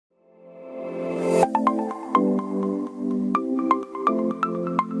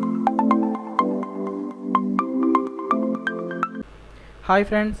Hi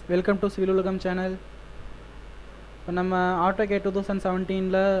friends, welcome to Civil Ulagam channel. இப்போ நம்ம Autocad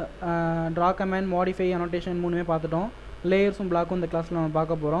 2017ல draw command modify annotation மூணுமே பார்த்துட்டோம். லேயர்ஸும் பிளாக்கும் இந்த கிளாஸில் நம்ம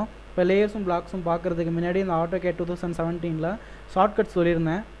பார்க்க போகிறோம். இப்போ லேயர்ஸும் பிளாக்ஸும் பார்க்குறதுக்கு முன்னாடி இந்த Autocad 2017ல ஷார்ட்கட்ஸ்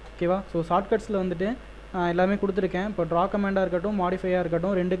சொல்லியிருந்தேன். ஓகேவா? ஸோ ஷார்ட்கட்ஸில் வந்துட்டு எல்லாமே கொடுத்துருக்கேன். இப்போ ட்ரா கமாண்டாக இருக்கட்டும் மாடிஃபையாக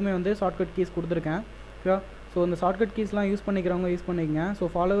இருக்கட்டும் ரெண்டுக்குமே வந்து ஷார்ட்கட் கீஸ் கொடுத்துருக்கேன். ஓகேவா? ஸோ இந்த ஷார்ட்கட் கீஸ்லாம் யூஸ் பண்ணிக்கிறவங்க யூஸ் பண்ணிக்கங்க. ஸோ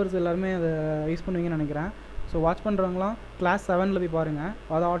ஃபாலோவர்ஸ் எல்லாருமே அதை யூஸ் பண்ணுவீங்கன்னு நினைக்கிறேன். ஸோ வாட்ச் பண்ணுறவங்களாம் கிளாஸ் 7ல் போய் பாருங்கள்.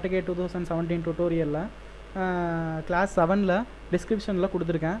 அதாவது Autocad 2017 டுட்டோரியலில் கிளாஸ் 7ல் டிஸ்கிரிப்ஷனில்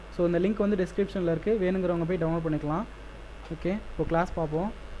கொடுத்துருக்கேன். ஸோ இந்த லிங்க் வந்து டிஸ்கிரிப்ஷனில் இருக்குது, வேணுங்கிறவங்க போய் டவுன்லோட் பண்ணிக்கலாம். ஓகே, இப்போ கிளாஸ் பார்ப்போம்.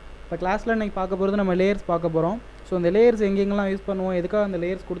 இப்போ கிளாஸில் இன்றைக்கி பார்க்க போகிறது நம்ம லேயர்ஸ் பார்க்க போகிறோம். ஸோ இந்த லேயர்ஸ் எங்கெங்கெல்லாம் யூஸ் பண்ணுவோம், எதுக்காக அந்த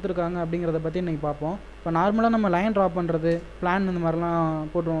லேயர்ஸ் கொடுத்துருக்காங்க அப்படிங்கிறத பற்றி இன்றைக்கி பார்ப்போம். இப்போ நார்மலாக நம்ம லைன் ட்ரா பண்ணுறது, பிளான் இந்த மாதிரிலாம்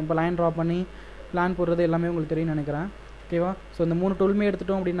போட்டுருவோம். இப்போ லைன் ட்ரா பண்ணி பிளான் போடுறது எல்லாமே உங்களுக்கு தெரியும்னு நினைக்கிறேன். ஓகேவா? ஸோ இந்த 3 டூலுமே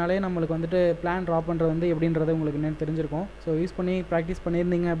எடுத்துட்டோம் அப்படின்னாலே நம்மளுக்கு வந்துட்டு பிளான் ட்ரா பண்ணுறது வந்து எப்படின்றது உங்களுக்கு என்ன தெரிஞ்சிருக்கும். ஸோ யூஸ் பண்ணி ப்ராக்டிஸ்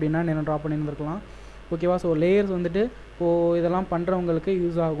பண்ணியிருந்தீங்க அப்படின்னா என்ன ட்ரா பண்ணியிருந்துருக்கலாம். ஓகேவா? ஸோ லேயர்ஸ் வந்துட்டு இப்போது இதெல்லாம் பண்ணுறவங்களுக்கு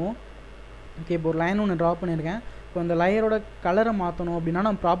யூஸ் ஆகும். ஓகே, இப்போ ஒரு லைன் ஒன்று ட்ரா பண்ணியிருக்கேன். இப்போ இந்த லேயரோட கலரை மாற்றணும் அப்படின்னா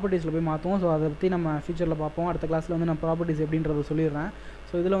நம்ம ப்ராப்பர்ட்டிஸில் போய் மாற்றுவோம். ஸோ அதை பற்றி நம்ம ஃபியூச்சரில் பார்ப்போம். அடுத்த கிளாஸில் வந்து நான் ப்ராப்பர்ட்டிஸ் எப்படின்றத சொல்லிடுறேன்.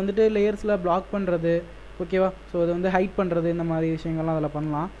 ஸோ இதில் வந்துட்டு லேயர்ஸில் பிளாக் பண்ணுறது, ஓகேவா? ஸோ அதை வந்து ஹைட் பண்ணுறது, இந்த மாதிரி விஷயங்கள்லாம் அதில்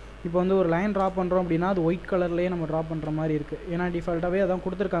பண்ணலாம். இப்போ வந்து ஒரு லைன் ட்ரா பண்ணுறோம் அப்படின்னா அது ஒயிட் கலர்லேயே நம்ம ட்ரா பண்ணுற மாதிரி இருக்குது. ஏன்னா டிஃபால்ட்டாகவே அதான்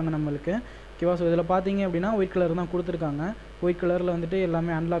கொடுத்துருக்காங்க நம்மளுக்கு. ஓகேவா? ஸோ இதில் பார்த்தீங்க அப்படின்னா ஒயிட் கலர் தான் கொடுத்துருக்காங்க. ஒயிட் கலரில் வந்துட்டு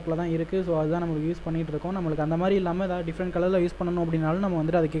எல்லாமே அன்லாக்கில் தான் இருக்குது. ஸோ அதுதான் நம்மளுக்கு யூஸ் பண்ணிகிட்டு இருக்கோம். நம்மளுக்கு அந்த மாதிரி இல்லாமல் ஏதாவது டிஃப்ரெண்ட் கலரில் யூஸ் பண்ணணும் அப்படின்னாலும் நம்ம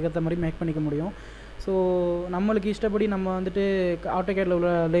வந்துட்டு அதுக்கு ஏற்ற மாதிரி மேக் பண்ணிக்க முடியும். ஸோ நம்மளுக்கு இஷ்டப்படி நம்ம வந்துட்டு Autocadல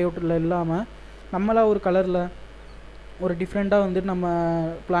உள்ள லேஅவுட்டில் இல்லாமல் நம்மளாக ஒரு கலரில் ஒரு டிஃப்ரெண்ட்டாக வந்துட்டு நம்ம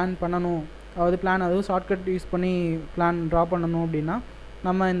பிளான் பண்ணணும், அதாவது ஷார்ட்கட் யூஸ் பண்ணி பிளான் ட்ரா பண்ணணும் அப்படின்னா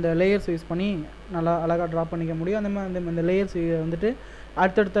நம்ம இந்த லேயர்ஸ் யூஸ் பண்ணி நல்லா அழகாக ட்ரா பண்ணிக்க முடியும். அந்த மாதிரி இந்த லேயர்ஸ் வந்துட்டு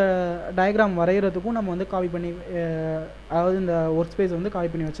அடுத்தடுத்த டயக்ராம் வரைகிறதுக்கும் நம்ம வந்து காப்பி பண்ணி, அதாவது இந்த ஒர்க் ஸ்பேஸ் வந்து காப்பி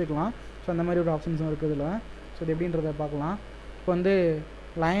பண்ணி வச்சுக்கலாம். ஸோ அந்த மாதிரி ஒரு ஆப்ஷன்ஸும் இருக்குது இதில். ஸோ இது எப்படின்றத பார்க்கலாம். இப்போ வந்து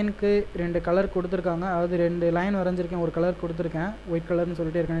லைனுக்கு 2 கலர் கொடுத்துருக்காங்க. அதாவது 2 லைன் வரைஞ்சிருக்கேன், ஒரு கலர் கொடுத்துருக்கேன், ஒயிட் கலர்னு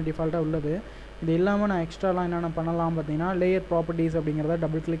சொல்லிட்டு ஏற்கனவே டிஃபால்ட்டாக உள்ளது. இது இல்லாமல் நான் எக்ஸ்ட்ராலாம் என்னென்ன பண்ணலாம் பார்த்தீங்கன்னா, லேயர் ப்ராப்பர்ட்டிஸ் அப்படிங்கிறத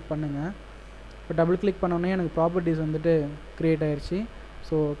டபுள் கிளிக் பண்ணுங்கள். இப்போ டபுள் கிளிக் பண்ணோன்னே எனக்கு ப்ராப்பர்ட்டிஸ் வந்துட்டு க்ரியேட் ஆயிடுச்சு.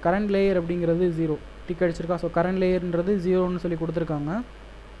 ஸோ கரண்ட் லேயர் அப்படிங்கிறது 0 டிக் அடிச்சிருக்கா. ஸோ கரண்ட் லேயர்ன்றது 0ன்னு சொல்லி கொடுத்துருக்காங்க.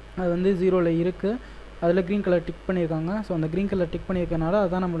 அது வந்து 0ல் இருக்குது. அதில் க்ரீன் கலர் டிக் பண்ணியிருக்காங்க. ஸோ அந்த க்ரீன் கலர் டிக் பண்ணியிருக்கனால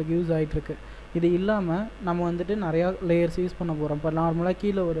அதுதான் நம்மளுக்கு யூஸ் ஆகிட்டுருக்கு. இது இல்லாமல் நம்ம வந்துட்டு நிறையா லேயர்ஸ் யூஸ் பண்ண போகிறோம். இப்போ நார்மலாக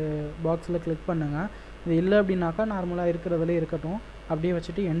கீழே ஒரு பாக்ஸில் கிளிக் பண்ணுங்கள். இது இல்லை அப்படின்னாக்கா நார்மலாக இருக்கிறதுலே இருக்கட்டும், அப்படியே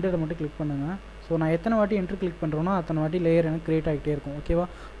வச்சுட்டு என்டரை மட்டும் கிளிக் பண்ணுங்கள். ஸோ நான் எத்தனை வாட்டி என்ட்ரு கிளிக் பண்ணுறேனோ அத்தனை வாட்டி லேயர் எனக்கு க்ரியேட் ஆகிட்டே இருக்கும். ஓகேவா?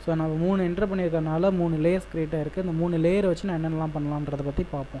 ஸோ நான் 3 என்ட்ரு பண்ணியிருக்கறனால 3 லேயர்ஸ் க்ரியேட் ஆகிருக்கு. இந்த 3 லேயரை வச்சு நான் என்னென்னலாம் பண்ணலான்றதை பற்றி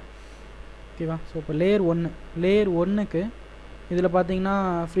பார்ப்போம். ஓகேவா? ஸோ இப்போ லேயர் 1க்கு இதில் பார்த்தீங்கன்னா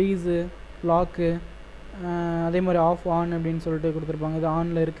ஃப்ரீஸு, லாக்கு, அதே மாதிரி ஆஃப் ஆன் அப்படின்னு சொல்லிட்டு கொடுத்துருப்பாங்க. இது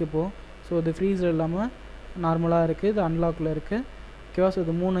ஆனில் இருக்குது இப்போது. ஸோ இது ஃப்ரீஸ் இல்லாமல் நார்மலாக இருக்குது, இது அன்லாக்கில் இருக்குது. ஓகேவா? ஸோ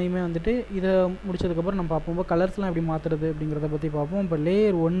இது 3யுமே வந்துட்டு இதை முடிச்சதுக்கப்புறம் நம்ம பார்ப்போம். இப்போ கலர்ஸ்லாம் எப்படி மாற்றுறது அப்படிங்கிறத பற்றி பார்ப்போம். இப்போ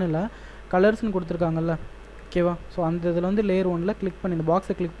லேயர் 1ல் கலர்ஸ்னு கொடுத்துருக்காங்கல்ல. ஓகேவா? ஸோ அந்த இதில் வந்து லேயர் 1ல் கிளிக் பண்ணி இந்த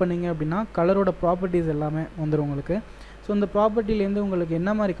பாக்ஸை கிளிக் பண்ணிங்க அப்படின்னா கலரோட ப்ராப்பர்ட்டிஸ் எல்லாமே வந்துடும் உங்களுக்கு. ஸோ இந்த ப்ராப்பர்ட்டிலேருந்து உங்களுக்கு என்ன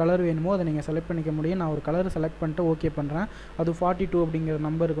மாதிரி கலர் வேணுமோ அதை நீங்கள் செலக்ட் பண்ணிக்க முடியும். நான் ஒரு கலர் செலக்ட் பண்ணிட்டு ஓகே பண்ணுறேன். அது 42 அப்படிங்கிற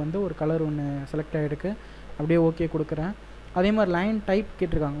நம்பருக்கு வந்து ஒரு கலர் ஒன்று செலக்ட் ஆகிருக்கு. அப்படியே ஓகே கொடுக்குறேன். அதே மாதிரி லைன் டைப்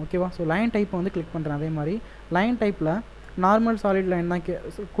கேட்டிருக்காங்க. ஓகேவா? ஸோ லைன் டைப்பை வந்து கிளிக் பண்ணுறேன். அதே மாதிரி லைன் டைப்பில் நார்மல் சாலிட் லைன் தான்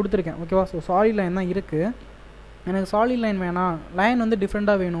கொடுத்துருக்கேன். ஓகேவா? ஸோ சாலிட் லைன் தான் இருக்குது. எனக்கு சாலிட் லைன் வேணாம், லைன் வந்து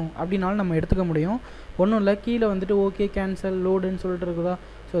டிஃப்ரெண்ட்டாக வேணும் அப்படின்னாலும் நம்ம எடுத்துக்க முடியும். ஒன்றும் இல்லை, கீழே வந்துட்டு ஓகே கேன்சல் லோடுன்னு சொல்லிட்டு இருக்குதா.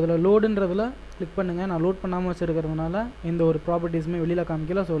 ஸோ அதில் லோடுன்றதில் கிளிக் பண்ணுங்கள். நான் லோட் பண்ணாமல் வச்சுருக்கிறதுனால எந்த ஒரு ப்ராப்பர்ட்டிஸுமே வெளியில்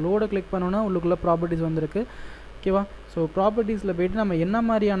காமிக்கல. ஸோ லோடை கிளிக் பண்ணோன்னா உள்ளுக்குள்ளே ப்ராப்பர்ட்டிஸ் வந்திருக்கு. ஓகேவா? ஸோ ப்ராப்பர்ட்டிஸில் போய்ட்டு நம்ம என்ன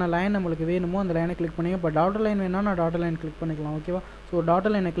மாதிரியான லைன் நம்மளுக்கு வேணுமோ அந்த லைனை கிளிக் பண்ணி, இப்போ டாட்டர் லைன் வேணால் நான் டாட்டர் லைன் கிளிக் பண்ணிக்கலாம். ஓகேவா? ஸோ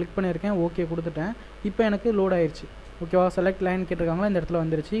டாட்டர் லைனை கிளிக் பண்ணியிருக்கேன், ஓகே கொடுத்துட்டேன். இப்போ எனக்கு லோட் ஆயிடுச்சு. ஓகேவா? செலக்ட் லைன் கேட்டிருக்காங்களா, இந்த இடத்துல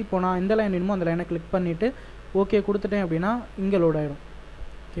வந்துருச்சு. இப்போ நான் எந்த லைன் வேணுமோ அந்த லைனை கிளிக் பண்ணிவிட்டு ஓகே கொடுத்துட்டேன் அப்படின்னா இங்கே லோட் ஆகிடும்.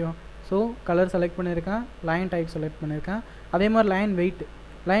 ஓகேவா? ஸோ கலர் செலக்ட் பண்ணியிருக்கேன், லைன் டைப் செலக்ட் பண்ணியிருக்கேன். அதே மாதிரி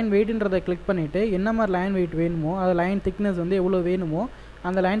லைன் வெயிட்டுன்றதை கிளிக் பண்ணிவிட்டு என்ன மாதிரி லைன் வெயிட் வேணுமோ, அது லைன் திக்னஸ் வந்து எவ்வளோ வேணுமோ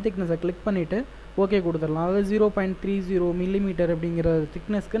அந்த லைன் திக்னஸை கிளிக் பண்ணிவிட்டு ஓகே கொடுத்துடலாம். அதாவது 0.30 மில்லிமீட்டர் அப்படிங்கிற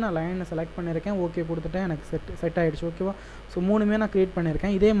திக்னஸ்க்கு நான் லைனை செலக்ட் பண்ணியிருக்கேன், ஓகே கொடுத்துட்டேன். எனக்கு செட் ஆகிடுச்சு. ஓகேவா? ஸோ 3மே நான் க்ரியேட்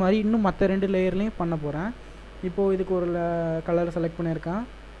பண்ணியிருக்கேன். இதே மாதிரி இன்னும் மற்ற 2 லேயர்லேயும் பண்ண போகிறேன். இப்போது இதுக்கு ஒரு கலர் செலக்ட் பண்ணியிருக்கேன்.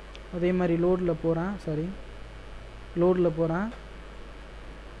 அதே மாதிரி லோடில் போகிறேன்,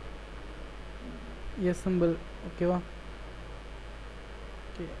 எஸ் சிம்பிள். ஓகேவா?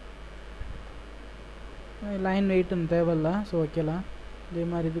 ஓகே, லைன் வெயிட்டுன்னு தேவையில்லை. ஸோ வைக்கலாம். இதே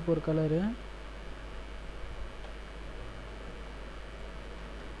மாதிரி இதுக்கு ஒரு கலரு,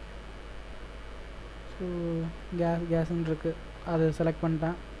 ஸோ கேஸ்ன்னு இருக்குது. அதை செலக்ட்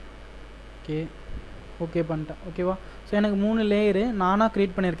பண்ணிட்டேன். ஓகே பண்ணிட்டேன். ஓகேவா? ஸோ எனக்கு 3 லேயரு நானாக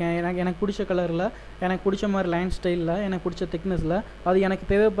க்ரியேட் பண்ணியிருக்கேன். எனக்கு பிடிச்ச கலரில், எனக்கு பிடிச்ச மாதிரி லைன் ஸ்டைலில், எனக்கு பிடிச்ச திக்னஸில், அது எனக்கு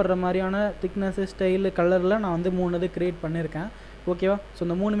தேவைப்படுற மாதிரியான திக்னஸ்ஸு ஸ்டைலு கலரில் நான் வந்து 3 இது க்ரியேட் பண்ணியிருக்கேன். ஓகேவா? ஸோ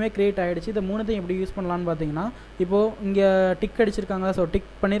இந்த 3மே க்ரியேட் ஆகிடுச்சு. இந்த 3த்தையும் எப்படி யூஸ் பண்ணலான்னு பார்த்தீங்கன்னா, இப்போது இங்கே டிக் அடிச்சிருக்காங்க. ஸோ டிக்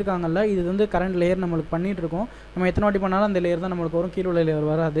பண்ணியிருக்காங்கல்ல, இது வந்து கரண்ட் லேயர் நம்மளுக்கு பண்ணிகிட்ருக்கோம். நம்ம எத்தனை வாட்டி பண்ணாலும் அந்த லேயர் தான் நம்மளுக்கு வரும், கீழே உள்ள லேயர்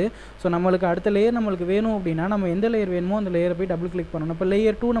வராது. ஸோ நம்மளுக்கு அடுத்த லேயர் நம்மளுக்கு வேணும் அப்படின்னா நம்ம எந்த லேயர் வேணுமோ அந்த லேயரை போய் டபுள் கிளிக் பண்ணணும். இப்போ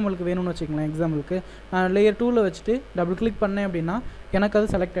லேயர் 2 நம்மளுக்கு வேணும்னு வச்சுக்கலாம். எக்ஸாம்பிளுக்கு லேயர் 2ல் வச்சுட்டு டபுள் கிளிக் பண்ணேன் அப்படின்னா எனக்கு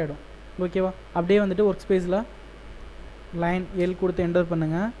அது செலக்ட் ஆகிடும். ஓகேவா? அப்படியே வந்துட்டு ஒர்க் ஸ்பேஸில் லைன் எல் கொடுத்து என்டர்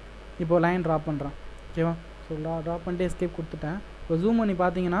பண்ணுங்கள். இப்போது லைன் ட்ரா பண்ணுறேன். ஓகேவா? ஸோ ட்ரா பண்ணிட்டு எஸ்கேப் கொடுத்துட்டேன். இப்போ ஜூம் பண்ணி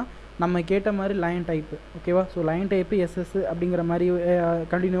பார்த்தீங்கன்னா நம்ம கேட்ட மாதிரி லைன் டைப்பு. ஓகேவா? ஸோ லைன் டைப்பு எஸ்எஸ் அப்படிங்கிற மாதிரி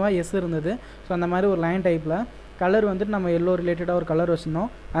கண்டினியூவாக எஸ் இருந்தது. ஸோ அந்த மாதிரி ஒரு லைன் டைப்பில் கலர் வந்துட்டு நம்ம எல்லோ ரிலேட்டடாக ஒரு கலர் வச்சுருந்தோம்.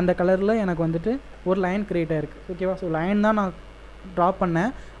 அந்த கலரில் எனக்கு வந்துட்டு ஒரு லைன் க்ரியேட் ஆகிருக்கு. ஓகேவா? ஸோ லைன் தான் நான் ட்ரா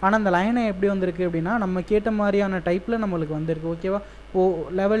பண்ணேன். ஆனால் அந்த லைனை எப்படி வந்திருக்கு அப்படின்னா நம்ம கேட்ட மாதிரியான டைப்பில் நம்மளுக்கு வந்திருக்கு. ஓகேவா?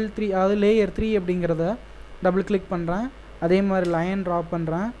 லெவல் 3 அதாவது லேயர் 3 அப்படிங்கிறத டபுள் கிளிக் பண்ணுறேன். அதே மாதிரி லைன் ட்ரா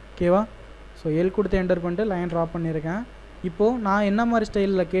பண்ணுறேன். ஓகேவா? ஸோ எல் கொடுத்து என்டர் பண்ணிட்டு லைன் ட்ரா பண்ணியிருக்கேன். இப்போது நான் என்ன மாதிரி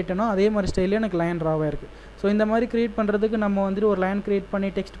ஸ்டைலில் கேட்டேனோ அதே மாதிரி ஸ்டைலே எனக்கு லைன் ட்ராவாக இருக்குது. ஸோ இந்த மாதிரி க்ரியேட் பண்ணுறதுக்கு நம்ம வந்துட்டு ஒரு லைன் க்ரியேட் பண்ணி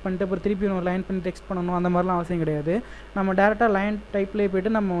டெக்ஸ்ட் பண்ணிட்டு அப்புறம் திருப்பி ஒரு லைன் பண்ணி டெக்ஸ்ட் பண்ணணும் அந்த மாதிரிலாம் அவசியம் கிடையாது. நம்ம டேரெக்டாக லைன் டைப்லேயே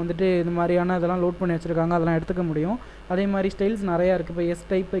போய்ட்டு நம்ம வந்துட்டு இந்த மாதிரியான இதெல்லாம் லோட் பண்ணி வச்சுருக்காங்க, அதெல்லாம் எடுத்துக்க முடியும். அதே மாதிரி ஸ்டைல்ஸ் நிறையா இருக்குது. இப்போ எஸ்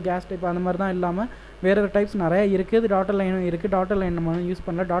டைப்பு, கேஸ் டைப் அந்த மாதிரி தான் இல்லாமல் வேறு டைப்ஸ் நிறையா இருக்குது. இது டாட்டர் லைனும் இருக்குது. டாட்டர் லைன் நம்ம யூஸ்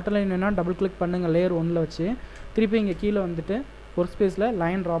பண்ணல. டாட்டர் லைன் வேணால் டபுள் கிளிக் பண்ணுங்கள் லேயர் 1ல் வச்சு. திருப்பி இங்கே கீழே வந்துட்டு ஒர்க் ஸ்பேஸில்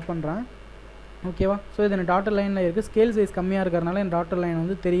லைன் ட்ரா பண்ணுறேன். ஓகேவா? ஸோ இது எனக்கு டாட்டர் லைனில் இருக்குது. ஸ்கேல் சைஸ் கம்மியாக இருக்கிறனால என் டாட்டர் லைன்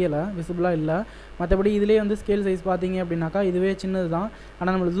வந்து தெரியலை, விசிபிளாக இல்லை. மற்றபடி இதிலே வந்து ஸ்கேல் சைஸ் பார்த்தீங்க அப்படின்னாக்கா இதுவே சின்னது தான்.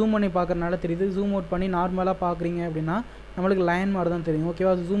 ஆனால் நம்மளுக்கு ஜூம் பண்ணி பார்க்குறனால தெரியுது. ஜூம் அவுட் பண்ணி நார்மலாக பார்க்குறீங்க அப்படின்னா நம்மளுக்கு லைன் மாதிரி தான் தெரியும்.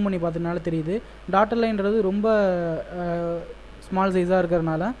 ஓகேவா? அது ஜூம் பண்ணி பார்த்ததுனால தெரியுது. டாட்டர் லைன்றது ரொம்ப ஸ்மால் சைஸாக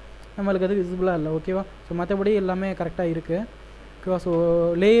இருக்கிறனால நம்மளுக்கு அது விசிபிளாக இல்லை. ஓகேவா? ஸோ மற்றபடி எல்லாமே கரெக்டாக இருக்குது. ஓகேவா? ஸோ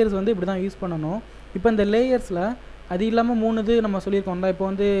லேயர்ஸ் வந்து இப்படி தான் யூஸ் பண்ணணும். இப்போ இந்த லேயர்ஸில் அது இல்லாமல் 3 இது நம்ம சொல்லியிருக்கோம்ல. இப்போ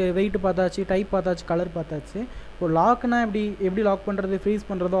வந்து வெயிட் பார்த்தாச்சு, டைப் பார்த்தாச்சு, கலர் பார்த்தாச்சு. இப்போ லாக்னா எப்படி லாக் பண்ணுறது, ஃப்ரீஸ்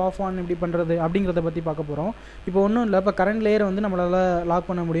பண்ணுறது, ஆஃப் ஆன் எப்படி பண்ணுறது அப்படிங்கிறத பற்றி பார்க்க போகிறோம். இப்போ ஒன்றும் இல்லை. இப்போ கரண்ட் லேயரை வந்து நம்மளால் லாக்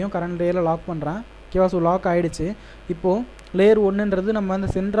பண்ண முடியும். கரண்ட் லேயரில் லாக் பண்ணுறேன். ஓகேவா? ஸோ லாக் ஆகிடுச்சு. இப்போது லேயர் 1ன்றது நம்ம அந்த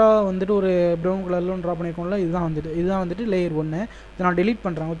சென்டராக வந்துட்டு ஒரு ப்ரௌன் கலரில் ட்ரா பண்ணியிருக்கோம்ல, இதுதான் வந்துட்டு லேயர் 1. இதை நான் டெலீட்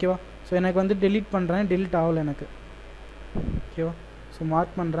பண்ணுறேன். ஓகேவா? ஸோ எனக்கு வந்து டெலீட் பண்ணுறேன். டெலீட் ஆகலை எனக்கு. ஓகேவா? ஸோ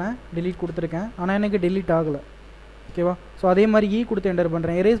மார்க் பண்ணுறேன். டெலீட் கொடுத்துருக்கேன். ஆனால் எனக்கு டெலீட் ஆகலை. ஓகேவா? ஸோ அதே மாதிரி கொடுத்து என்டர்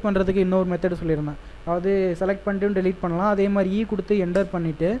பண்ணுறேன். எரேஸ் பண்ணுறதுக்கு இன்னொரு மெத்தட் சொல்லியிருந்தேன். அதாவது செலக்ட் பண்ணிட்டு டெலீட் பண்ணலாம். அதே மாதிரி கொடுத்து என்டர்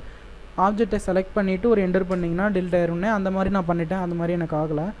பண்ணிவிட்டு ஆப்ஜெக்டை செலக்ட் பண்ணிவிட்டு ஒரு என்டர் பண்ணிங்கன்னா டெலிட் ஆயிரும்னே. அந்த மாதிரி நான் பண்ணிட்டேன். அந்த மாதிரி எனக்கு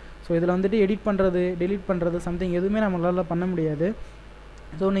ஆகலை. ஸோ இதில் வந்துட்டு எடிட் பண்ணுறது, டெலீட் பண்ணுறது சம்திங் எதுவுமே நம்மளால் பண்ண முடியாது.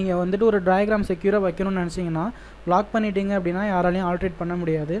 ஸோ நீங்கள் வந்துட்டு ஒரு டயக்ராம் செக்யூராக வைக்கணும்னு நினச்சிங்கன்னா லாக் பண்ணிட்டீங்க அப்படின்னா யாராலையும் ஆல்ட்ரேட் பண்ண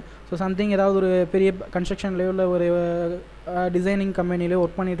முடியாது. ஸோ சம்திங் ஏதாவது ஒரு பெரிய கன்ஸ்ட்ரக்ஷன்லேயோ இல்லை ஒரு டிசைனிங் கம்பெனிலேயோ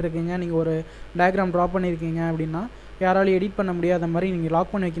ஒர்க் பண்ணிகிட்டு இருக்கீங்க, நீங்கள் ஒரு டயக்ராம் ட்ரா பண்ணியிருக்கீங்க அப்படின்னா யாராலையும் எடிட் பண்ண முடியாத மாதிரி நீங்கள்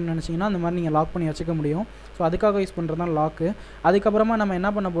லாக் பண்ணி வைக்கணும்னு நினச்சிங்கன்னா அந்த மாதிரி நீங்கள் லாக் பண்ணி வச்சுக்க முடியும். ஸோ அதுக்காக யூஸ் பண்ணுறது தான் லாக்கு. அதுக்கப்புறமா நம்ம என்ன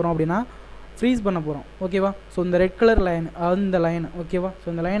பண்ண போகிறோம் அப்படின்னா ஃப்ரீஸ் பண்ண போகிறோம். ஓகேவா? ஸோ இந்த ரெட் கலர் லைன், இந்த லைன். ஓகேவா? ஸோ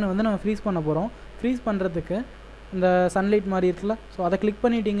இந்த லைனை வந்து நம்ம ஃப்ரீஸ் பண்ண போகிறோம். ஃப்ரீஸ் பண்ணுறதுக்கு இந்த சன்லைட் மாதிரி இருக்குல்ல, ஸோ அதை கிளிக்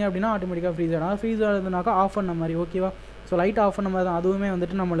பண்ணிட்டீங்க அப்படின்னா ஆட்டோமேட்டிக்காக ஃப்ரீஸ் ஆகிடும். ஃப்ரீஸ் ஆகுதுனாக்கா ஆஃப் பண்ண மாதிரி. ஓகேவா? ஸோ லைட் ஆஃப் பண்ண மாதிரி தான். அதுவுமே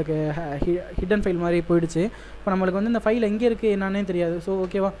வந்துட்டு நம்மளுக்கு ஹிடன் ஃபைல் மாதிரி போயிடுச்சு. இப்போ நம்மளுக்கு வந்து இந்த ஃபைல் எங்கே இருக்குது என்னன்னே தெரியாது. ஸோ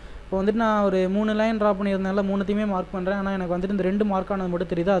ஓகேவா? இப்போ வந்துட்டு நான் ஒரு 3 லைன் ட்ரா பண்ணியிருந்தால 3த்தையுமே மார்க் பண்ணுறேன். ஆனால் எனக்கு வந்துட்டு இந்த 2 மார்க் ஆனது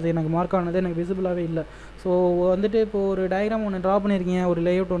மட்டும் தெரியுது. அது எனக்கு மார்க் ஆனது எனக்கு விசிபிளாகவே இல்லை. ஸோ வந்துட்டு இப்போது ஒரு டயக்ராம் ஒன்று ட்ரா பண்ணியிருக்கீங்க, ஒரு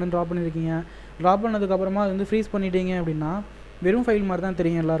லேஅவுட் ஒன்று ட்ரா பண்ணியிருக்கீங்க. ட்ரா பண்ணதுக்கப்புறமா அது வந்து ஃப்ரீஸ் பண்ணிட்டீங்க அப்படின்னா வெறும் ஃபைல் மாதிரி தான்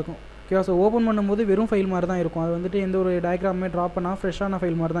தெரியும் எல்லாருக்கும். ஓகேவா? ஸோ ஓப்பன் பண்ணும்போது வெறும் ஃபைல் மாதிரி தான் இருக்கும். அது வந்துட்டு எந்த ஒரு டயக்ராமே ட்ரா பண்ணால் ஃப்ரெஷ்ஷான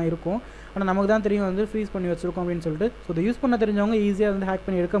ஃபைல் மாதிரி தான் இருக்கும். ஆனால் நமக்கு தான் தெரியும் வந்து ஃப்ரீஸ் பண்ணி வச்சுருக்கோம் அப்படின்னு சொல்லிட்டு. ஸோ இதை யூஸ் பண்ண தெரிஞ்சவங்க ஈஸியாக வந்து ஹேக்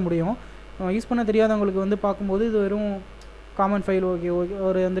பண்ணி எடுக்க முடியும். யூஸ் பண்ண தெரியாதவங்களுக்கு வந்து பார்க்கும்போது இது வெறும் காமன் ஃபைல். ஓகே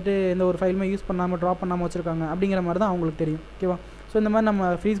ஒரு வந்துட்டு எந்த ஒரு ஃபைலுமே யூஸ் பண்ணாமல் ட்ரா பண்ணாமல் வச்சுருக்காங்க அப்படிங்கிற மாதிரி தான் அவங்களுக்கு தெரியும். ஓகேவா? ஸோ இந்த மாதிரி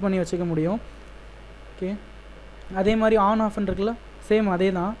நம்ம ஃப்ரீஸ் பண்ணி வச்சுக்க முடியும். ஓகே. அதே மாதிரி ஆன் ஆஃப்னு இருக்குல்ல, சேம் அதே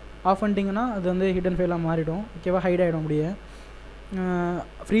தான். ஆஃப் பண்ணிட்டிங்கன்னா அது வந்து ஹிடன் ஃபைலாக மாறிடும். ஓகேவா? ஹைட் ஆகிடும். அப்படியே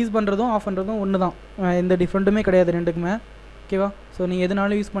ஃப்ரீஸ் பண்ணுறதும் ஆஃப் பண்ணுறதும் ஒன்று தான். எந்த டிஃப்ரெண்ட்டுமே கிடையாது ரெண்டுக்குமே. ஓகேவா? ஸோ நீங்கள்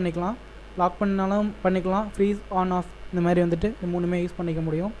எதுனாலும் யூஸ் பண்ணிக்கலாம். லாக் பண்ணாலும் பண்ணிக்கலாம். ஃப்ரீஸ், ஆன், ஆஃப் இந்த மாதிரி வந்துட்டு இந்த 3மே யூஸ் பண்ணிக்க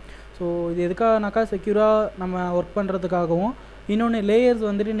முடியும். ஸோ இது எதுக்காகனாக்கா செக்யூராக நம்ம ஒர்க் பண்ணுறதுக்காகவும், இன்னொன்று லேயர்ஸ்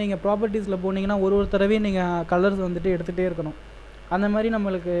வந்துட்டு நீங்கள் ப்ராப்பர்ட்டிஸில் போனீங்கன்னா ஒரு தடவையும் நீங்கள் கலர்ஸ் வந்துட்டு எடுத்துகிட்டே இருக்கணும். அந்த மாதிரி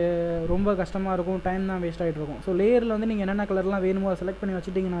நம்மளுக்கு ரொம்ப கஷ்டமாக இருக்கும். டைம் தான் வேஸ்ட் ஆகிட்டு இருக்கும். ஸோ லேயரில் வந்து நீங்கள் என்னென்ன கலர்லாம் வேணுமோ அதை செலக்ட் பண்ணி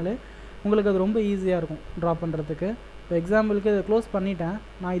வச்சுட்டிங்கனாலே உங்களுக்கு அது ரொம்ப ஈஸியாக இருக்கும் ட்ரா பண்ணுறதுக்கு. இப்போ எக்ஸாம்பிளுக்கு இதை க்ளோஸ் பண்ணிவிட்டேன்.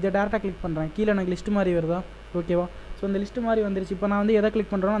 நான் இதை டேரெக்டாக கிளிக் பண்ணுறேன். கீழே எனக்கு லிஸ்ட்டு மாதிரி வருதா? ஓகேவா? ஸோ இந்த லிஸ்ட்டு மாதிரி வந்துருச்சு. இப்போ நான் வந்து எதை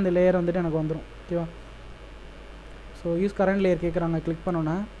கிளிக் பண்ணுறோன்னா அந்த லேயர் வந்துட்டு எனக்கு வந்துடும். ஓகேவா? ஸோ யூஸ் கரண்ட் லேயர் கேட்குறாங்க. கிளிக்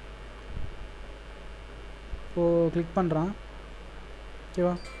பண்ணோன்னே இப்போது கிளிக் பண்ணுறான்.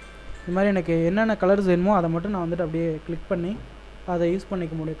 ஓகேவா, இது மாதிரி எனக்கு என்னென்ன கலர்ஸ் வேணுமோ அதை மட்டும் நான் வந்துட்டு அப்படியே கிளிக் பண்ணி அதை யூஸ்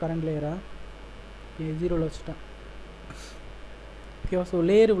பண்ணிக்க முடியும் கரண்ட் லேயரை. ஓகே, 0ல் வச்சுட்டேன். ஓகேவா, ஸோ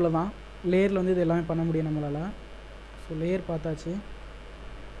லேயர் இவ்வளோ தான். லேயரில் வந்து இது எல்லாமே பண்ண முடியும் நம்மளால். ஸோ லேயர் பார்த்தாச்சு.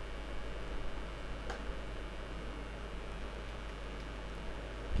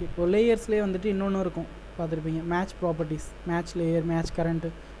 ஓகே, இப்போ லேயர்ஸ்லேயே வந்துட்டு இன்னொன்று இருக்கும் பார்த்துருப்பீங்க, match properties, match layer, match current,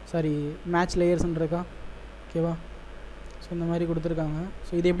 sorry match லேயர்ஸ்ன்றக்கா. ஓகேவா, ஸோ இந்த மாதிரி கொடுத்துருக்காங்க.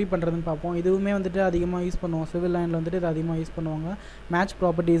 ஸோ இது எப்படி பண்ணுறதுன்னு பார்ப்போம். இதுவுமே வந்துட்டு அதிகமாக யூஸ் பண்ணுவோம், சிவில் லைனில் வந்துட்டு இது அதிகமாக யூஸ் பண்ணுவாங்க. மேட்ச்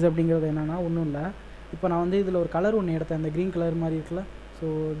ப்ராப்பர்ட்டிஸ் அப்படிங்கிறது என்னென்னா ஒன்றும் இல்லை. இப்போ நான் வந்து இதில் ஒரு கலர் ஒன்று எடுத்தேன், இந்த க்ரீன் கலர் மாதிரி இருக்குல்ல. ஸோ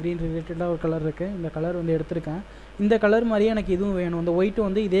க்ரீன் ரிலேட்டடாக ஒரு கலர் இருக்குது, இந்த கலர் வந்து எடுத்திருக்கேன். இந்த கலர் மாதிரியே எனக்கு இதுவும் வேணும். இந்த ஒயிட்டு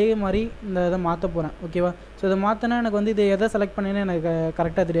வந்து இதே மாதிரி இந்த இதை மாற்ற போகிறேன். ஓகேவா, ஸோ இதை மாற்றினா எனக்கு வந்து இதை எதை செலக்ட் பண்ணேன்னு எனக்கு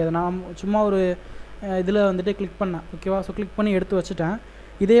கரெக்டாக தெரியாது. நான் சும்மா ஒரு இதில் வந்துட்டு கிளிக் பண்ணேன். ஓகேவா, ஸோ கிளிக் பண்ணி எடுத்து வச்சுட்டேன்.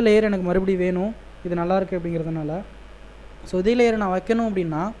 இதே லேயர் எனக்கு மறுபடியும் வேணும், இது நல்லாயிருக்கு அப்படிங்கிறதுனால. ஸோ இதே லேயரை நான் வைக்கணும்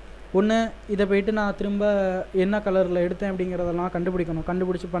அப்படின்னா ஒன்று இதை போய்ட்டு நான் திரும்ப என்ன கலரில் எடுத்தேன் அப்படிங்கிறதெல்லாம் கண்டுபிடிக்கணும்.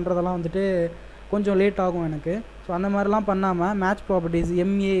 கண்டுபிடிச்சி பண்ணுறதெல்லாம் வந்துட்டு கொஞ்சம் லேட் ஆகும் எனக்கு. ஸோ அந்த மாதிரிலாம் பண்ணாமல் மேட்ச் ப்ராப்பர்ட்டிஸ்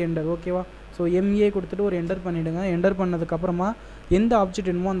எம்ஏ என்டர். ஓகேவா, ஸோ எம்ஏ கொடுத்துட்டு ஒரு என்டர் பண்ணிவிடுங்க. என்டர் பண்ணதுக்கப்புறமா எந்த ஆப்ஜெக்ட்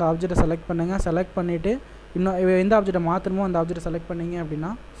வேணுமோ அந்த ஆப்ஜெக்டை செலக்ட் பண்ணுங்கள். செலக்ட் பண்ணிவிட்டு இன்னும் எந்த ஆப்ஜெக்டை மாற்றணுமோ அந்த ஆப்ஜெக்டை செலக்ட் பண்ணிங்க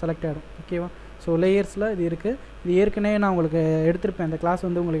அப்படின்னா செலக்ட் ஆகிடும். ஓகேவா, ஸோ லேயர்ஸில் இது இருக்குது. இது ஏற்கனவே நான் உங்களுக்கு எடுத்திருப்பேன், இந்த கிளாஸ்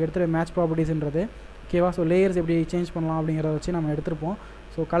வந்து உங்களுக்கு எடுத்துருப்பேன் மேட்ச் ப்ராப்பர்ட்டிஸ்ன்றது. ஓகேவா, ஸோ லேயர்ஸ் எப்படி சேஞ்ச் பண்ணலாம் அப்படிங்கிறத வச்சு நம்ம எடுத்துருப்போம்.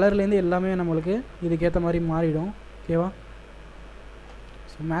 ஸோ கலர்லேருந்து எல்லாமே நம்மளுக்கு இதுக்கேற்ற மாதிரி மாறிடும். ஓகேவா,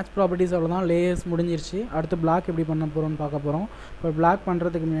 ஸோ மேட்ச் ப்ராப்பர்ட்டிஸ் அவ்வளோதான், லேயர்ஸ் முடிஞ்சிருச்சு. அடுத்து பிளாக் எப்படி பண்ண போகிறோம்னு பார்க்க போகிறோம். இப்போ பிளாக்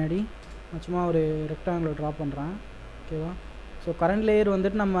பண்ணுறதுக்கு முன்னாடி நான் சும்மா ஒரு ரெக்டாங்கிள் ட்ரா பண்ணுறேன். ஓகேவா, ஸோ கரண்ட் லேயர்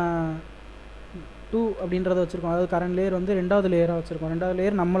வந்துட்டு நம்ம 2 அப்படின்றத வச்சுருக்கோம். அதாவது கரண்ட் லேயர் வந்து 2வது லேயராக வச்சுருக்கோம். 2வது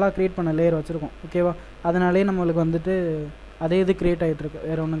லேயர் நம்மளாக க்ரியேட் பண்ண லேயர் வச்சுருக்கோம். ஓகேவா, அதனாலே நம்மளுக்கு வந்துட்டு அதே இது க்ரியேட் ஆகிட்டுருக்கு,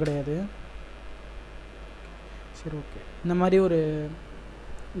 வேறு ஒன்றும் கிடையாது. சரி, ஓகே, இந்த மாதிரி ஒரு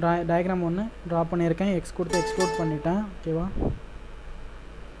டயக்ராம் ஒன்று ட்ரா பண்ணியிருக்கேன். எக்ஸ் கொடுத்து எக்ஸ்ப்ளோட் பண்ணிட்டேன். ஓகேவா,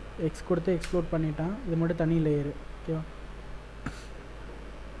 எக்ஸ் கொடுத்து எக்ஸ்ப்ளோட் பண்ணிட்டேன். இது மட்டும் தனி லேயரு. ஓகேவா,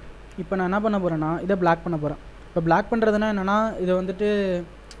 இப்போ நான் என்ன பண்ண போகிறேன்னா இதை பிளாக் பண்ண போகிறேன். இப்போ பிளாக் பண்ணுறதுனா என்னென்னா இதை வந்துட்டு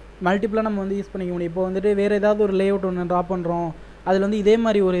மல்டிப்ளாக நம்ம வந்து யூஸ் பண்ணிக்க முடியும். இப்போ வந்துட்டு வேறு ஏதாவது ஒரு லேஅவுட் ஒன்று ட்ரா பண்ணுறோம், அதில் வந்து இதே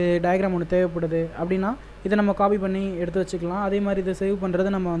மாதிரி ஒரு டயக்ராம் ஒன்று தேவைப்படுது அப்படின்னா இதை நம்ம காப்பி பண்ணி எடுத்து வச்சுக்கலாம். அதே மாதிரி இதை சேவ் பண்ணுறது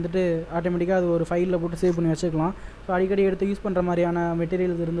நம்ம வந்துட்டு ஆட்டோமேட்டிக்காக அது ஒரு ஃபைலில் போட்டு சேவ் பண்ணி வச்சுக்கலாம். ஸோ அடிக்கடி எடுத்து யூஸ் பண்ணுற மாதிரியான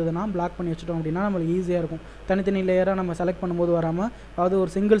மெட்டீரியல்ஸ் இருந்ததுன்னா பிளாக் பண்ணி வச்சுட்டோம் அப்படின்னா நம்மளுக்கு ஈஸியாக இருக்கும். தனித்தனி லேயராக நம்ம செலக்ட் பண்ணும்போது வராமல், அதாவது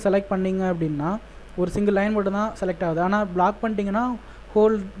ஒரு சிங்கிள் செலக்ட் பண்ணிங்க அப்படின்னா ஒரு சிங்கிள் லைன் மட்டும் தான் செலக்ட் ஆகுது. ஆனால் பிளாக் பண்ணிட்டீங்கன்னா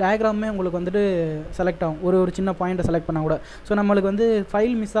ஹோல் டயக்ராமே உங்களுக்கு வந்துட்டு செலக்ட் ஆகும், ஒரு சின்ன பாயிண்ட்டை செலக்ட் பண்ணால் கூட. ஸோ நம்மளுக்கு வந்து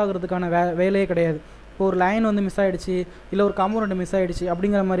ஃபைல் மிஸ் ஆகிறதுக்கான வேலையே கிடையாது. இப்போ ஒரு லைன் வந்து மிஸ் ஆகிடுச்சு, இல்லை ஒரு காம்பவுண்ட் மிஸ் ஆகிடுச்சு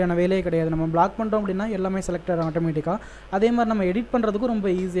அப்படிங்கிற மாதிரியான வேலையே கிடையாது. நம்ம பிளாக் பண்ணுறோம் அப்படின்னா எல்லாமே செலக்ட் ஆகும் ஆட்டோமேட்டிக்காக. அதே மாதிரி நம்ம எடிட் பண்ணுறதுக்கும் ரொம்ப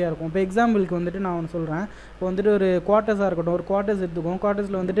ஈஸியாக இருக்கும். இப்போ எக்ஸாம்பிளுக்கு வந்துட்டு நான் ஒன்று சொல்கிறேன். இப்போ வந்துட்டு ஒரு குவார்ட்டர்ஸாக இருக்கட்டும், ஒரு குவார்ட்டர்ஸ் எடுத்துக்கும்.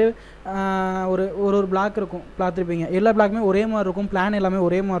 குவார்ட்டர்ஸில் வந்துட்டு ஒரு பிளாக் இருக்கும், பார்த்துருப்பீங்க. எல்லா பிளாக்குமே ஒரே மாதிரி இருக்கும், பிளான் எல்லாமே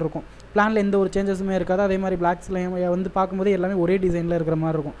ஒரே மாதிரி இருக்கும். பிளானில் எந்த ஒரு சேஞ்சஸுமே இருக்காது. அதே மாதிரி பிளாக்ஸ்லையும் வந்து பார்க்கும்போது எல்லாமே ஒரே டிசைனில் இருக்கிற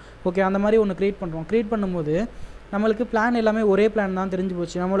மாதிரி இருக்கும். ஓகே, அந்த மாதிரி ஒன்று க்ரியேட் பண்ணுறோம். க்ரியேட் பண்ணும்போது நம்மளுக்கு பிளான் எல்லாமே ஒரே பிளான் தான் தெரிஞ்சு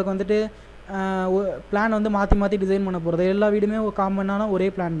போச்சு. நம்மளுக்கு வந்துட்டு பிளான் வந்து மாற்றி டிசைன் பண்ண போகிறது, எல்லா வீடுமே ஒரு காமனான ஒரே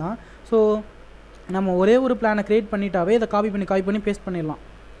பிளான் தான். ஸோ நம்ம ஒரே ஒரு பிளானை க்ரியேட் பண்ணிட்டாவே இதை காப்பி பண்ணி பேஸ்ட் பண்ணிடலாம்.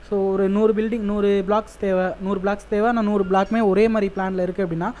 ஸோ ஒரு 100 பிளாக்ஸ் தேவை, 100 பிளாக்ஸ் தேவை. நான் 100 பிளாக்குமே ஒரே மாதிரி பிளானில் இருக்குது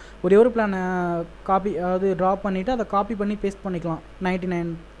அப்படின்னா ஒரே ஒரு பிளானை காப்பி, அதாவது ட்ரா பண்ணிவிட்டு அதை காப்பி பண்ணி பேஸ்ட் பண்ணிக்கலாம்.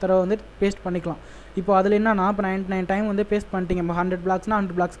 99 தடவை வந்து பேஸ்ட் பண்ணிக்கலாம். இப்போ அதில் என்னன்னா இப்போ 99 டைம் வந்து பேஸ்ட் பண்ணிட்டீங்க. இப்போ 100 பிளாக்ஸ்னால்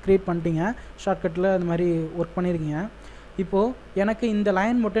 100 பிளாக்ஸ் க்ரியேட் பண்ணிட்டீங்க, ஷார்ட்கட்டில் அது மாதிரி ஒர்க் பண்ணியிருக்கீங்க. இப்போது எனக்கு இந்த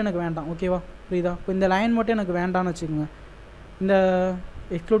லைன் மட்டும் எனக்கு வேண்டாம். ஓகேவா, புரியுதா? இப்போ இந்த லைன் மட்டும் எனக்கு வேண்டாம்னு வச்சுக்கோங்க. இந்த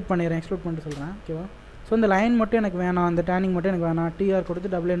எக்ஸ்க்ளூட் பண்ணிட்டு சொல்கிறேன். ஓகேவா, ஸோ இந்த லைன் மட்டும் எனக்கு வேணாம், அந்த டேனிங் மட்டும் எனக்கு வேணாம். டிஆர்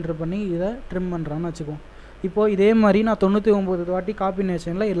கொடுத்து டபுள் என்ட்ரு பண்ணி இதை ட்ரிம் பண்ணுறான்னு வச்சுக்குவோம். இப்போது இதே மாதிரி நான் 99 வாட்டி காப்பி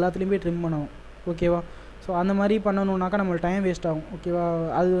நேச்சனில் எல்லாத்துலேயுமே ட்ரிம் பண்ணணும். ஓகேவா, ஸோ அந்த மாதிரி பண்ணணுன்னாக்கா நம்மளுக்கு டைம் வேஸ்ட் ஆகும். ஓகேவா,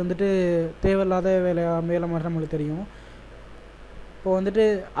 அது வந்துட்டு தேவையில்லாத வேலை மாதிரி நம்மளுக்கு தெரியும். இப்போ வந்துட்டு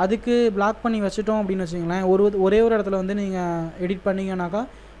அதுக்கு பிளாக் பண்ணி வச்சுட்டோம் அப்படின்னு வச்சுங்களேன், ஒரே ஒரு இடத்துல வந்து நீங்கள் எடிட் பண்ணிங்கனாக்கா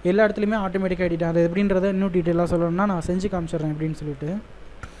எல்லா இடத்துலையுமே ஆட்டோமேட்டிக்காக எடிட் ஆகுது. எப்படின்றத இன்னும் டீட்டெயிலாக சொல்லணும்னா நான் செஞ்சு காமிச்சிட்றேன் எப்படின்னு சொல்லிட்டு.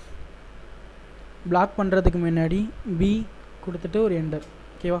 பிளாக் பண்ணுறதுக்கு முன்னாடி பி கொடுத்துட்டு ஒரு என்டர்.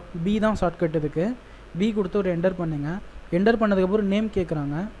 ஓகேவா, பி தான் ஷார்ட்கட். இதுக்கு பி கொடுத்து ஒரு என்டர் பண்ணுங்கள். என்டர் பண்ணதுக்கப்புறம் நேம்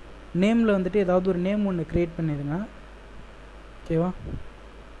கேட்குறாங்க. நேமில் வந்துட்டு ஏதாவது ஒரு நேம் ஒன்று க்ரியேட் பண்ணிடுங்க. ஓகேவா,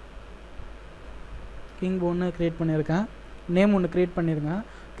 கிங் ஒன்று க்ரியேட் பண்ணியிருக்கேன். நேம் ஒன்று க்ரியேட் பண்ணிடுங்க.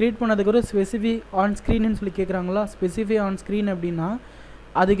 க்ரியேட் பண்ணதுக்கு ஒரு ஸ்பெசிஃபை ஆன் ஸ்க்ரீன்னு சொல்லி கேட்குறாங்களா. ஸ்பெசிஃபை ஆன் ஸ்க்ரீன் அப்படின்னா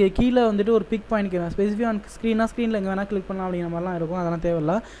அதுக்கு கீழே வந்துட்டு ஒரு பிக் பாயிண்ட் கேட்கும். ஸ்பெசிஃபிக் ஆன் ஸ்க்ரீனில் எங்கே வேணால் கிளிக் பண்ணலாம் அப்படிங்கிற மாதிரிலாம் இருக்கும். அதெல்லாம்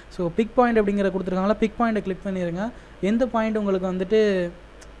தேவையில்லை. ஸோ பிக் பாயிண்ட் அப்படிங்கிற கொடுத்துருக்காங்களா, பிக் பாயிண்ட்டை கிளிக் பண்ணிடுங்க. எந்த பாயிண்ட் உங்களுக்கு வந்துட்டு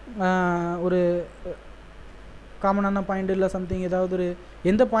ஒரு காமனான பாயிண்ட் இல்லை சம்திங் ஏதாவது ஒரு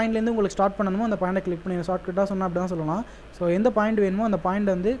எந்த பாயிண்ட்லேருந்து உங்களுக்கு ஸ்டார்ட் பண்ணணுமோ அந்த பாயிண்ட்டை கிளிக் பண்ணிடுங்க. ஷார்ட்கட்டாக சொன்னால் அப்படி தான் சொல்லலாம். ஸோ எந்த பாயிண்ட் வேணுமோ அந்த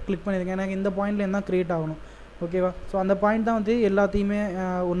பாயிண்ட் வந்து கிளிக் பண்ணிடுங்க. எனக்கு இந்த பாயிண்ட்லேருந்து தான் க்ரியேட் ஆகணும். ஓகேவா? ஸோ அந்த பாயிண்ட் தான் வந்து எல்லாத்தையுமே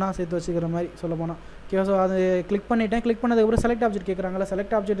ஒன்றா சேர்த்து வச்சுக்கிற மாதிரி சொல்ல போனால். ஓகேவா? ஸோ அது கிளிக் பண்ணிவிட்டேன். கிளிக் பண்ணதுக்கப்புறம் செலக்ட் ஆப்ஜெக்ட் கேட்குறாங்களா,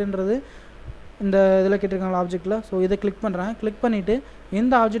 செலக்ட் ஆப்ஜெக்ட்ன்றது இந்த இதில் கேட்டிருக்காங்களா ஆப்ஜெக்ட்டில். ஸோ இதை கிளிக் பண்ணுறேன். கிளிக் பண்ணிவிட்டு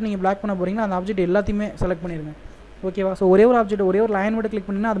எந்த ஆப்ஜெக்ட் நீங்கள் பிளாக் பண்ண போகிறீங்களோ அந்த ஆப்ஜெக்ட் எல்லாத்தையுமே செலக்ட் பண்ணிடுங்க. ஓகேவா? ஸோ ஒரே ஒரு ஆப்ஜெக்ட் ஒரே ஒரு லைன் மட்டும் கிளிக்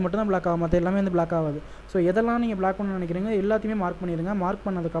பண்ணிங்கன்னா அது மட்டும் தான் பிளாக் ஆகும், மற்ற எல்லாமே வந்து பிளாக் ஆகாது. ஸோ எதெல்லாம் நீங்கள் பிளாக் பண்ணணும்னு நினைக்கிறீங்க எல்லாத்தையுமே மார்க் பண்ணிடுங்க. மார்க்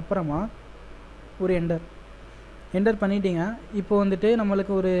பண்ணதுக்கப்புறமா ஒரு என்டர் பண்ணிட்டீங்க. இப்போ வந்துட்டு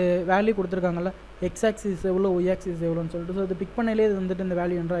நம்மளுக்கு ஒரு வேல்யூ கொடுத்துருக்காங்கல்ல, எக்ஸ் ஆக்சிஸ் எவ்வளோ, ஒய் ஆக்சிஸ் எவ்வளோன்னு சொல்லிட்டு. ஸோ இது பிக் பண்ணலே இது வந்துட்டு இந்த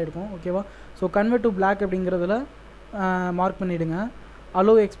வேல்யூ என்ட்ரு ஆகிருக்கும். ஓகேவா? ஸோ கன்வெர்ட் டு பிளாக் அப்படிங்கிறதுல மார்க் பண்ணிவிடுங்க.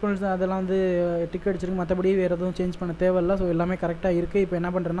 அலோ எக்ஸ்பென்ஸ் அதெல்லாம் வந்து டிக் அடிச்சிருக்கு, மற்றபடி வேறு எதுவும் சேஞ்ச் பண்ண தேவையில்லை. ஸோ எல்லாமே கரெக்டாக இருக்குது. இப்போ என்ன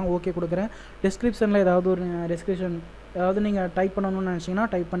பண்ணுறேன்னா ஓகே கொடுக்குறேன். டிஸ்கிரிப்ஷனில் ஏதாவது ஒரு டெஸ்கிரிப்ஷன் ஏதாவது நீங்கள் டைப் பண்ணணும்னு நினச்சிங்கன்னா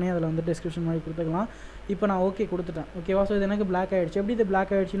டைப் பண்ணி அதில் வந்து டிஸ்கிரிப்ஷன் மாதிரி கொடுத்துக்கலாம். இப்போ நான் ஓகே கொடுத்துட்டேன். ஓகேவா? ஸோ இது எனக்கு பிளாக் ஆகிடுச்சு. எப்படி இது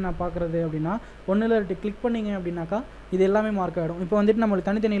பிளாக் ஆகிடுச்சின்னு நான் பார்க்குறது அப்படின்னா, ஒன்றில் கிளிக் பண்ணிங்க அப்படின்னாக்கா இது எல்லாமே மார்க் ஆகிடும். இப்போ வந்துட்டு நம்மளுக்கு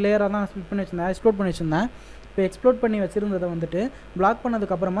தனித்தனி லேயராக தான் ஸ்பிட் பண்ணி வச்சுருந்தேன், எக்ஸ்ப்ளோர் பண்ணி வச்சுருந்தேன். இப்போ எக்ஸ்ப்ளோர் பண்ணி வச்சுருந்ததை வந்துட்டு பிளாக்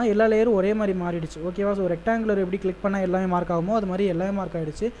பண்ணதுக்கப்புறமா எல்லா லேயரும் ஒரே மாதிரி மாறிடுச்சு. ஓகேவா? ஸோ ரெக்டாங்குலர் எப்படி கிளிக் பண்ணால் எல்லாமே மார்க் ஆகுமோ அது மாதிரி எல்லாமே மார்க்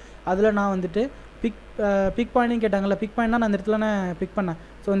ஆகிடுச்சு. அதில் நான் வந்துட்டு பிக் பாயிண்ட்னு கேட்டாங்கல்ல, பிக் பாயிண்ட் தான் நான் இந்த இடத்துல நான் பிக் பண்ணேன்.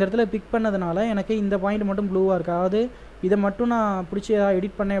 ஸோ இந்த இடத்துல பிக் பண்ணதுனால எனக்கு இந்த பாயிண்ட் மட்டும் ப்ளூவாக இருக்குது. அதாவது இதை மட்டும் நான் பிடிச்சி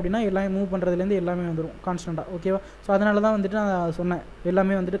எடிட் பண்ணேன் அப்படின்னா எல்லாமே மூவ் பண்ணுறதுலேருந்து எல்லாமே வந்துடும் கான்ஸ்டண்ட்டாக. ஓகேவா? ஸோ அதனால தான் வந்துட்டு நான் சொன்னேன்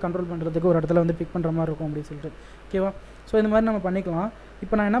எல்லாமே வந்துட்டு கண்ட்ரோல் பண்ணுறதுக்கு ஒரு இடத்துல வந்து பிக் பண்ணுற மாதிரி இருக்கும் அப்படின்னு சொல்லிட்டு. ஓகேவா? ஸோ இந்த மாதிரி நம்ம பண்ணிக்கலாம்.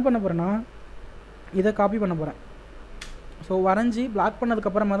 இப்போ நான் என்ன பண்ண போகிறேன்னா இதை காப்பி பண்ண போகிறேன். ஸோ வரைஞ்சி பிளாக்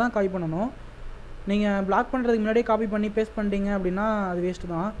பண்ணதுக்கப்புறமா தான் காப்பி பண்ணணும். நீங்கள் பிளாக் பண்ணுறதுக்கு முன்னாடியே காப்பி பண்ணி பேஸ்ட் பண்ணிட்டீங்க அப்படின்னா அது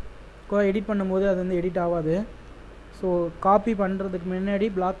வேஸ்ட்டு தான். எடிட் பண்ணும்போது அது வந்து எடிட் ஆகாது. ஸோ காப்பி பண்ணுறதுக்கு முன்னாடி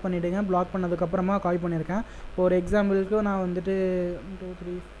பிளாக் பண்ணிவிடுங்க. பிளாக் பண்ணதுக்கப்புறமா காப்பி பண்ணியிருக்கேன். இப்போ ஒரு எக்ஸாம்பிளுக்கு நான் வந்துட்டு 1 2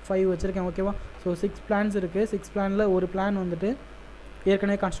 3 5 வச்சுருக்கேன். ஓகேவா? ஸோ 6 பிளான்ஸ் இருக்குது. 6 பிளானில் ஒரு பிளான் வந்துட்டு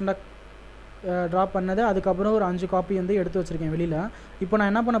ஏற்கனவே கான்ஸ்டண்ட்டாக ட்ராப் பண்ணது, அதுக்கப்புறம் ஒரு 5 காப்பி வந்து எடுத்து வச்சுருக்கேன் வெளியில். இப்போ நான்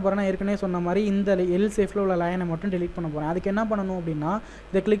என்ன பண்ண போகிறேன்னா ஏற்கனவே சொன்ன மாதிரி இந்த எல் சேஃபில் உள்ள லைனை மட்டும் டெலிட் பண்ண போகிறேன். அதுக்கு என்ன பண்ணணும் அப்படின்னா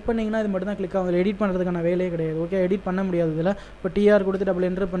இதை கிளிக் பண்ணிங்கன்னா இது மட்டும் தான் கிளிக் ஆகும். எடிட் பண்ணுறதுக்கான வேலையே கிடையாது. ஓகே, எடிட் பண்ண முடியாது. இதில் இப்போ டிஆர் கொடுத்து டபுள்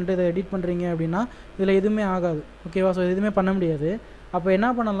என்ட்ரு பண்ணிட்டு இதை எடிட் பண்ணுறீங்க அப்படின்னா இதில் எதுவுமே ஆகாது. ஓகேவா? ஸோ எதுவுமே பண்ண முடியாது. அப்போ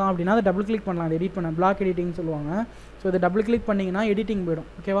என்ன பண்ணலாம் அப்படின்னா அதை டபுள் கிளிக் பண்ணலாம். அதை எடிட் பண்ண பிளாக் எடிட்டிங் சொல்லுவாங்க. ஸோ இதை டபுள் கிளிக் பண்ணிங்கன்னா எடிட்டிங் போயிடும்.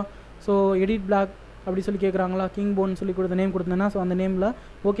 ஓகேவா? ஸோ எடிட் பிளாக் அப்படி சொல்லி கேட்குறாங்களா, கிங் போன் சொல்லி கொடுத்த நேம் கொடுத்தேன்னா ஸோ அந்த நேமில்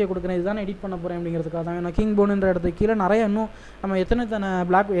ஓகே கொடுக்குறேன். இதுதான் எடிட் பண்ண போகிறேன் அப்படிங்கிறதுக்காக தான். நான் கிங் போனுன்ற இடத்துக்கு கீழே நிறைய இன்னும் நம்ம எத்தனை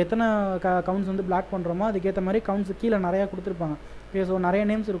கவுண்ட்ஸ் வந்து பிளாக் பண்ணுறோமோ அதுக்கேற்ற மாதிரி கவுண்ட்ஸ் கீழே நிறையா கொடுத்துருப்பாங்க. ஓகே, ஸோ நிறைய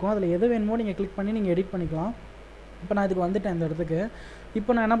நேம்ஸ் இருக்கும். அதில் எது வேணுமோ நீங்கள் கிளிக் பண்ணி நீங்கள் எடிட் பண்ணிக்கலாம். இப்போ நான் இதுக்கு வந்துட்டேன் இந்த இடத்துக்கு.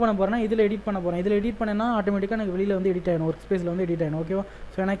 இப்போ நான் என்ன பண்ண போகிறேன்னா இதில் எடிட் பண்ண போகிறேன். இதில் எடிட் பண்ணேன்னா ஆட்டோமேட்டிக்காக எனக்கு வெளியில் வந்து எடிட் ஆகிடும், ஒர்க் ஸ்பேஸில் வந்து எடிட் ஆகிடும். ஓகேவா?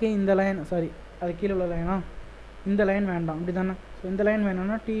 ஸோ எனக்கு இந்த லைன் அது கீழே உள்ள லைனா இந்த லைன் வேண்டாம் அப்படி தானே. ஸோ இந்த லைன்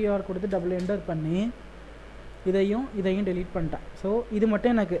வேணும்னா டிஆர் கொடுத்து டபுள் என்டர் பண்ணி இதையும் டெலீட் பண்ணிட்டேன். ஸோ இது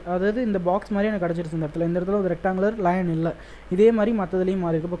மட்டும் எனக்கு அதாவது இந்த பாக்ஸ் மாதிரி எனக்கு கிடச்சிருச்சு. இந்த இடத்துல ஒரு ரெக்டாங்குலர் லைன் இல்லை. இதே மாதிரி மற்றதுலேயும்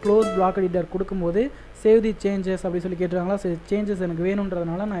மாறி இருக்குது. இப்போ க்ளோஸ் பிளாக் எடிட்டர் கொடுக்கும்போது சேவ் தி சேஞ்சஸ் அப்படி சொல்லி கேட்டுருக்காங்களா. சேஞ்சஸ் எனக்கு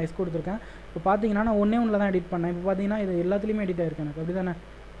வேணுன்றதுனால நான் எஸ் கொடுத்துருக்கேன். இப்போ பார்த்தீங்கன்னா நான் ஒன்றில் தான் எடிட் பண்ணேன். இப்போ பார்த்தீங்கன்னா இது எல்லாத்துலேயுமே எடிட் ஆகிருக்கு எனக்கு, அப்படி தானே.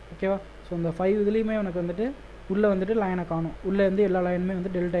 ஓகேவா? ஸோ இந்த 5 இதுலேயுமே எனக்கு வந்துட்டு உள்ளே வந்துட்டு லைனை காணும். உள்ளே வந்து எல்லா லைனுமே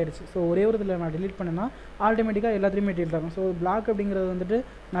வந்து டெலிட் ஆகிடுச்சு. ஸோ ஒரே ஒரு இதில் நான் டெலிட் பண்ணேன்னா ஆட்டோமேட்டிக்காக எல்லாத்துலேயுமே டெலிட் ஆகும். ஸோ பிளாக் அப்படிங்கிறது வந்துட்டு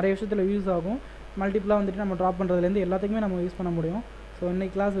நிறைய விஷயத்தில் யூஸ் ஆகும். மல்டிப்ளாக வந்துட்டு நம்ம ட்ராப் பண்ணுறதுலேருந்து எல்லாத்துக்குமே நம்ம யூஸ் பண்ண முடியும். ஸோ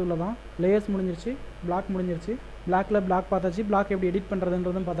இன்றைக்கி கிளாஸ் இவ்வளோ தான். லேயர்ஸ் முடிஞ்சிருச்சு, பிளாக் முடிஞ்சிருச்சு. பிளாக்கில் பிளாக் பார்த்தாச்சு, பிளாக் எப்படி எடிட்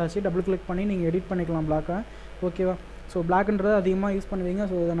பண்ணுறதுன்றதும் பார்த்தாச்சு. டபுள் கிளிக் பண்ணி நீங்கள் எடிட் பண்ணிக்கலாம் பிளாக்கை. ஓகேவா? ஸோ பிளாக்ன்றது அதிகமாக யூஸ் பண்ணுவீங்க.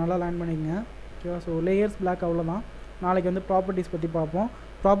 ஸோ இதை நல்லா லேர்ன் பண்ணிக்கங்க. ஓகேவா? ஸோ லேயர்ஸ் பிளாக் அவ்வளோதான். நாளைக்கு வந்து ப்ராப்பர்ட்டிஸ் பற்றி பார்ப்போம்.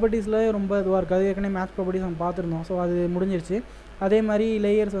 ப்ராப்பர்ட்டிஸில் ரொம்ப இதுவாக இருக்காது. ஏற்கனவே மேட்ச் ப்ராப்பர்ட்டிஸ் நம்ம பார்த்துருந்தோம். ஸோ அது முடிஞ்சிருச்சு. அதே மாதிரி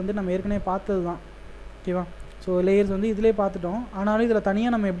லேயர்ஸ் வந்து நம்ம ஏற்கனவே பார்த்தது தான். ஓகேவா? ஸோ லேயர்ஸ் வந்து இதிலே பார்த்துட்டோம். ஆனாலும் இதில்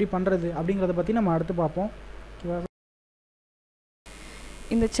தனியாக நம்ம எப்படி பண்ணுறது அப்படிங்கிறத பற்றி நம்ம அடுத்து பார்ப்போம். ஓகேவா?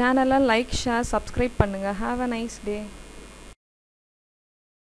 இந்த சேனலை லைக், ஷேர், சப்ஸ்கிரைப் பண்ணுங்கள். Have a nice day.